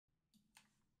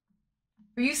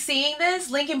Are you seeing this?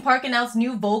 Linkin Park announced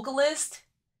new vocalist.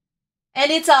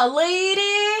 And it's a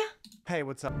lady! Hey,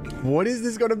 what's up? What is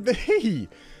this gonna be?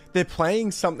 They're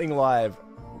playing something live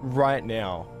right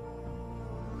now.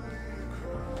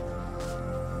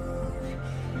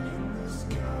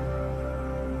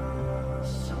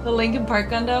 The Linkin Park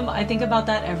Gundam, I think about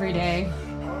that every day.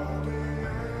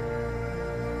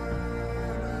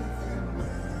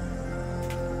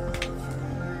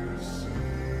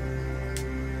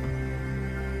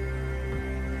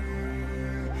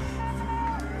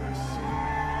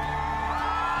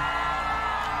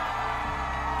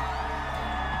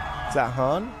 Is that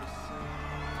Han?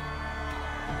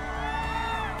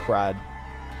 Brad.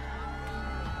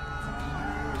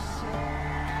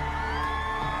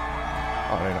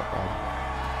 Oh, no, not Brad.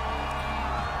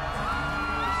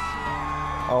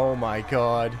 Oh my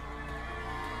god.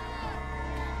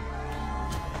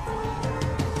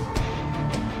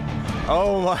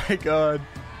 Oh my god.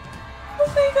 Oh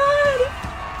my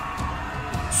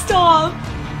god! Stop!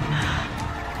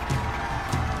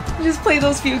 I just play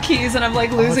those few keys and I'm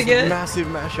like losing it. Massive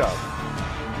mashup.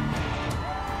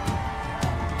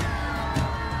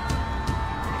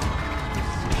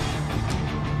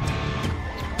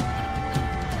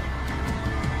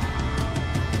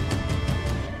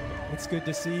 It's good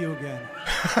to see you again.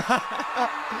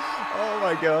 Oh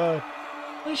my god.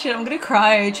 Oh shit, I'm gonna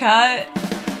cry, chat.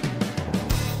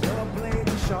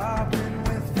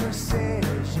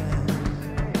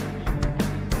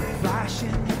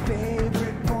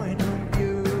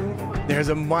 There's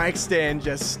a mic stand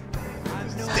just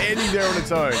standing there on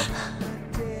its own.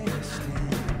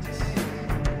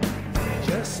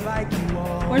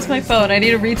 Where's my phone? I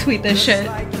need to retweet this shit.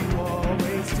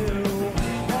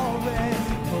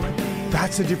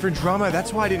 That's a different drummer.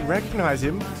 That's why I didn't recognize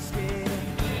him.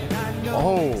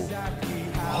 Oh.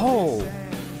 Oh.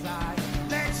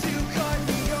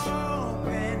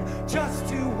 Just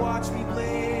to watch me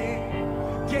play.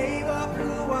 Gave up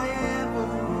who I am for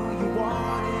who you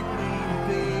wanted me to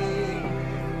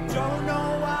be. Don't know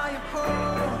why I'm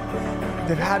hoping.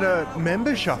 They've had a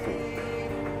member shuffle.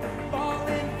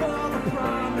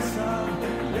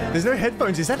 There's no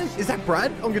headphones. Is that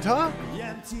Brad on guitar?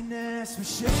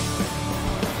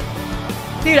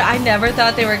 Dude, I never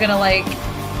thought they were gonna like...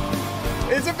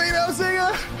 It's a female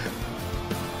singer!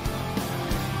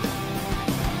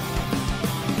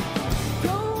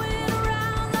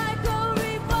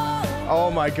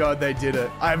 Oh my god, they did it.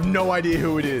 I have no idea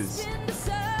who it is.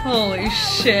 Holy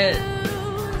shit.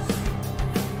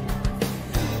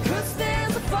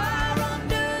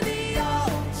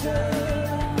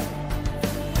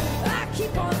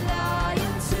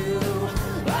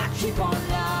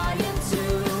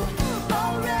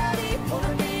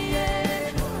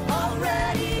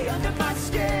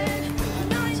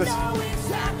 So it's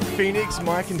Phoenix,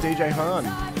 Mike, and DJ Han.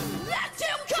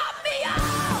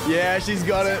 Yeah, she's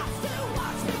got it.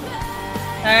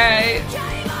 Alright.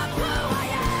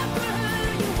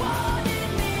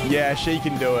 Yeah, she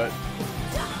can do it.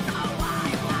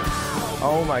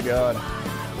 Oh my god.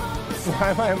 Why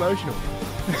am I emotional?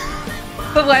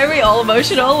 But why are we all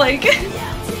emotional? Like...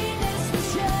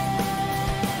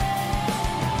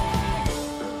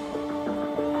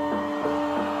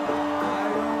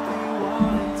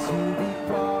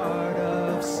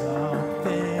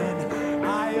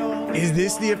 Is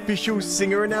this the official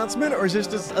singer announcement, or is this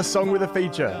just a song with a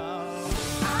feature?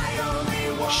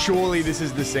 Surely this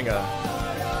is the singer.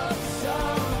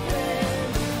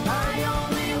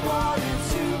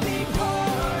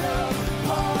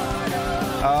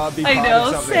 Be part I know,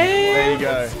 of something. same. There you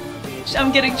go.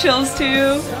 I'm getting chills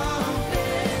too.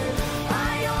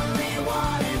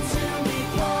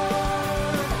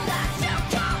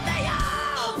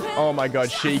 Oh my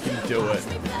god, she can do it.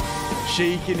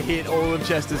 She can hit all of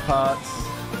Chester's parts.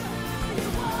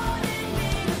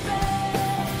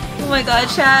 Oh my god,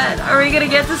 chat. Are we gonna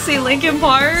get to see Linkin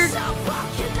Park?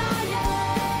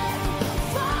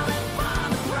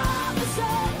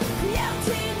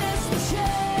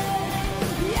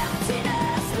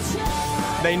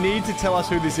 They need to tell us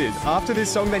who this is. After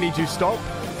this song, they need to stop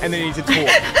and they need to talk.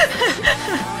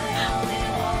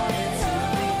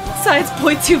 Sides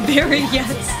point to very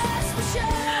yes.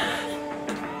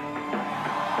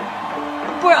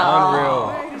 Bro.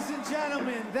 Unreal. Ladies and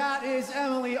gentlemen, that is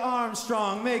Emily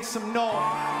Armstrong. Make some noise.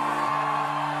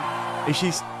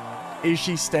 Is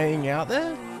she staying out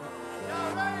there?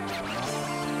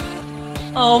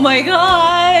 Oh my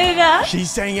god. She's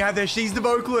staying out there. She's the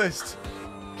vocalist.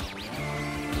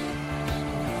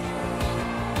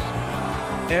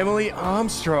 Emily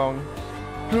Armstrong.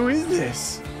 Who is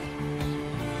this?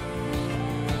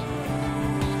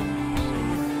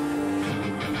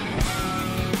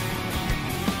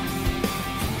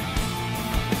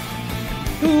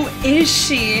 is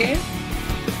she?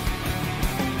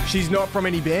 She's not from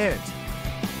any band.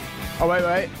 Oh,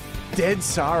 wait. Dead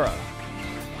Sarah.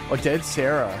 Or Dead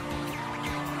Sarah.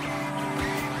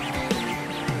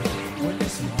 When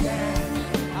this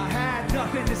began, I had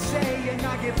nothing to say, and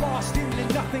I get lost in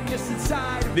the nothingness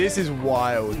inside. This is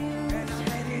wild.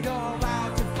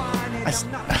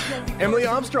 Emily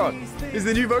Armstrong is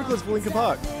the new vocalist for Linkin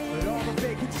Park. But all the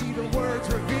vacancy, the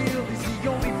words revealed, is the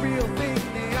only real thing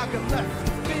that I got left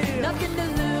to feel. Nothing to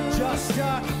lose. Just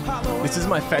hollow. This is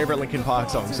my favorite Linkin Park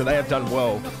song, so they have done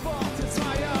well.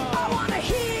 I wanna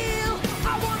heal,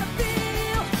 I wanna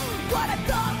feel what I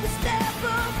thought was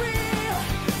never real.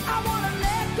 I wanna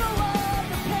let go of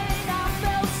the pain I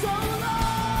felt so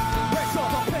long. Erase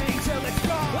all the pain till it's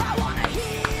gone. I wanna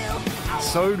heal.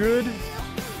 So good.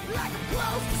 Like I'm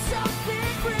close to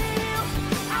something real.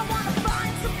 I wanna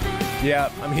find something. Yeah,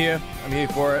 I'm here. I'm here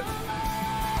for it.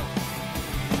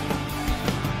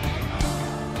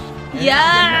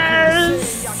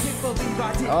 Yes!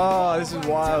 Oh, this is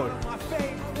wild.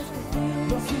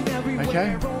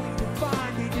 Okay.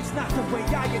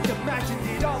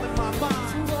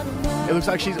 It looks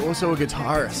like she's also a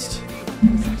guitarist.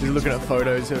 Just looking at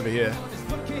photos over here.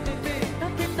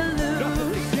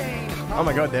 Oh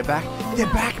my god, they're back. They're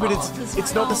back, but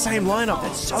it's not the same lineup.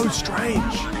 That's so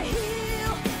strange.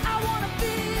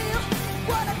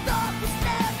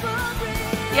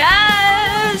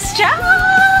 Yes! John!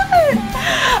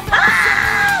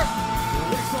 Ah!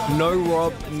 No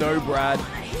Rob, no Brad.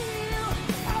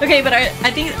 Okay, but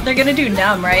I think they're gonna do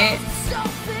Numb, right?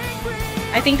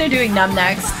 I think they're doing Numb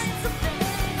next.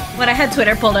 When I had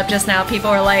Twitter pulled up just now, people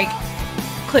were like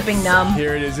clipping Numb.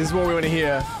 Here it is. This is what we want to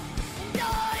hear.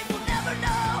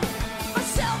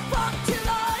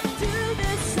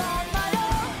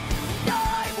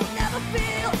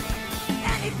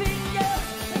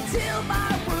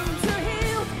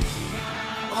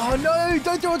 Oh no!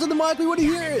 Don't throw it on the mic. We want to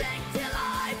hear it.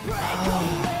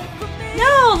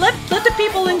 No, let the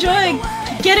people enjoy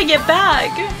getting it back.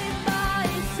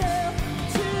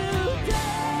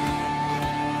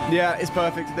 Yeah, it's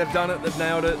perfect. They've done it. They've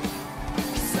nailed it.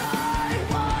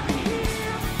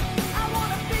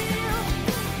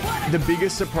 The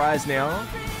biggest surprise now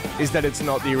is that it's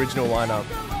not the original lineup.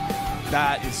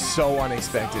 That is so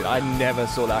unexpected. I never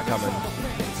saw that coming.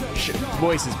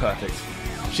 Voice is perfect.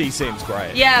 She seems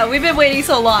great. Yeah, we've been waiting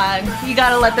so long. You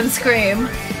gotta let them scream.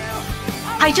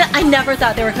 I never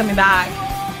thought they were coming back.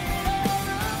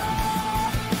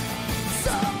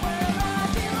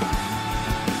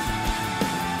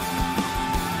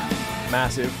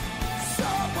 Massive.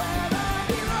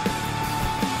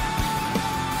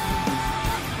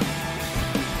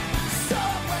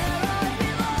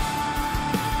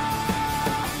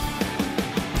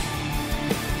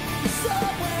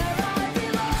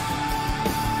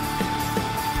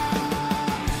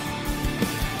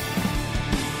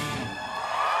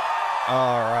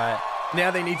 Alright.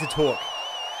 Now they need to talk.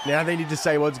 Now they need to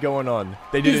say what's going on.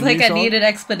 They did He's a like, new I song. need an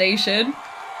explanation.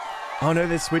 Oh no,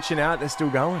 they're switching out. They're still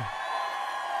going.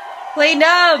 Play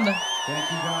Numb!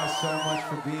 Thank you guys so much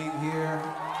for being here.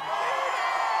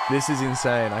 This is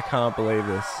insane. I can't believe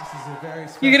this. This is a very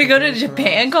special You're gonna go to a day for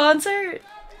Japan us. concert?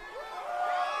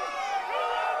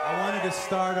 I wanted to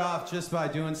start off just by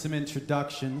doing some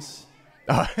introductions.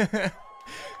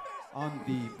 On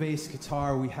the bass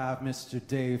guitar, we have Mr.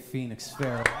 Dave Phoenix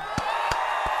Farrell.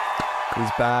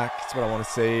 He's back. That's what I want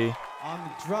to see. On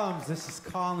the drums, this is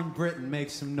Colin Britton. Make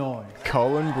some noise.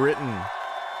 Colin Britton.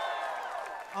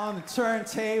 On the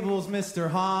turntables, Mr.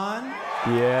 Hahn.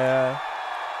 Yeah.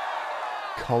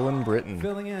 Colin Britton.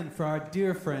 Filling in for our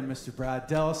dear friend, Mr. Brad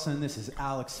Dellison. This is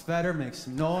Alex Fetter. Make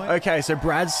some noise. Okay, so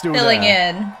Brad's still Filling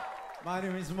there. in. My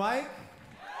name is Mike.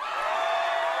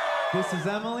 This is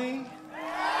Emily.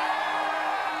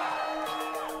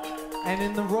 And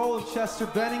in the role of Chester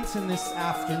Bennington this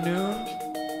afternoon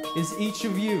is each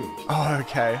of you. Oh,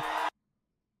 okay.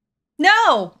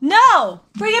 No! No!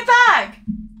 Bring it back!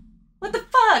 What the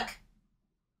fuck?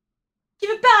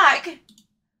 Give it back!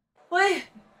 What?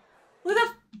 Who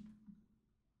the?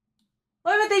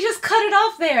 Why would they just cut it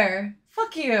off there?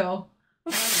 Fuck you.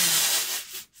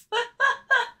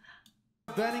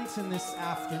 Bennington this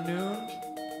afternoon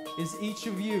is each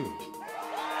of you.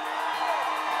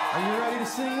 Are you ready to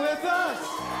sing with us?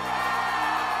 All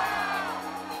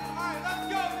right, let's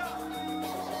go now.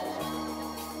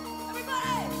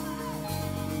 Everybody!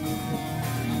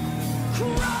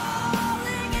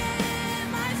 Crawling in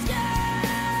my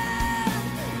skin,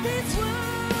 these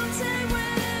wounds they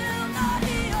will not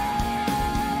heal.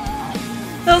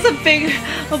 That was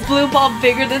a blue ball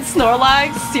bigger than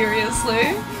Snorlax? Seriously?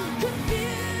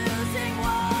 Confusing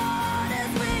what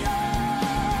is real.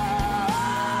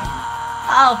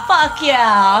 Oh, fuck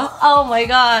yeah. Oh my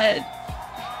god.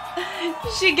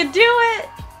 She could do it.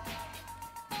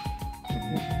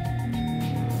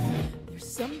 There's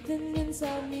something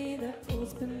inside me that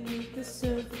pulls beneath the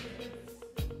surface.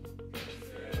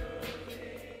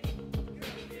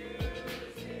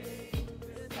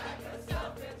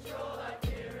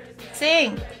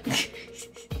 Sing.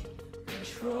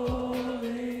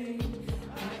 Controlling,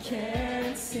 I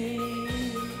can't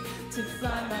seem to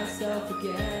find myself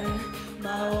again.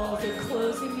 My walls are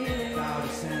closing in. Without a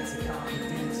sense of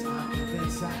confidence, I'm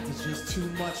convinced that there's just too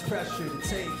much pressure to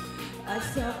take. I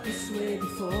felt this way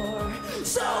before,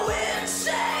 so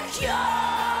insecure.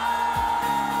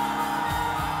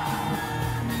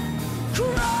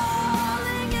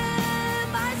 Crawling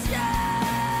in my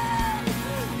skin.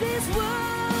 These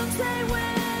wounds, they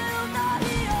will not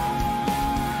heal.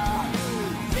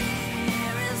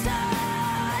 Fear is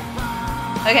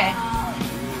high. Okay.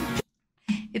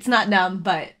 It's not numb,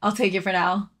 but I'll take it for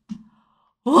now.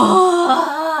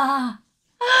 Whoa.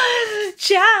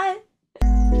 Chat.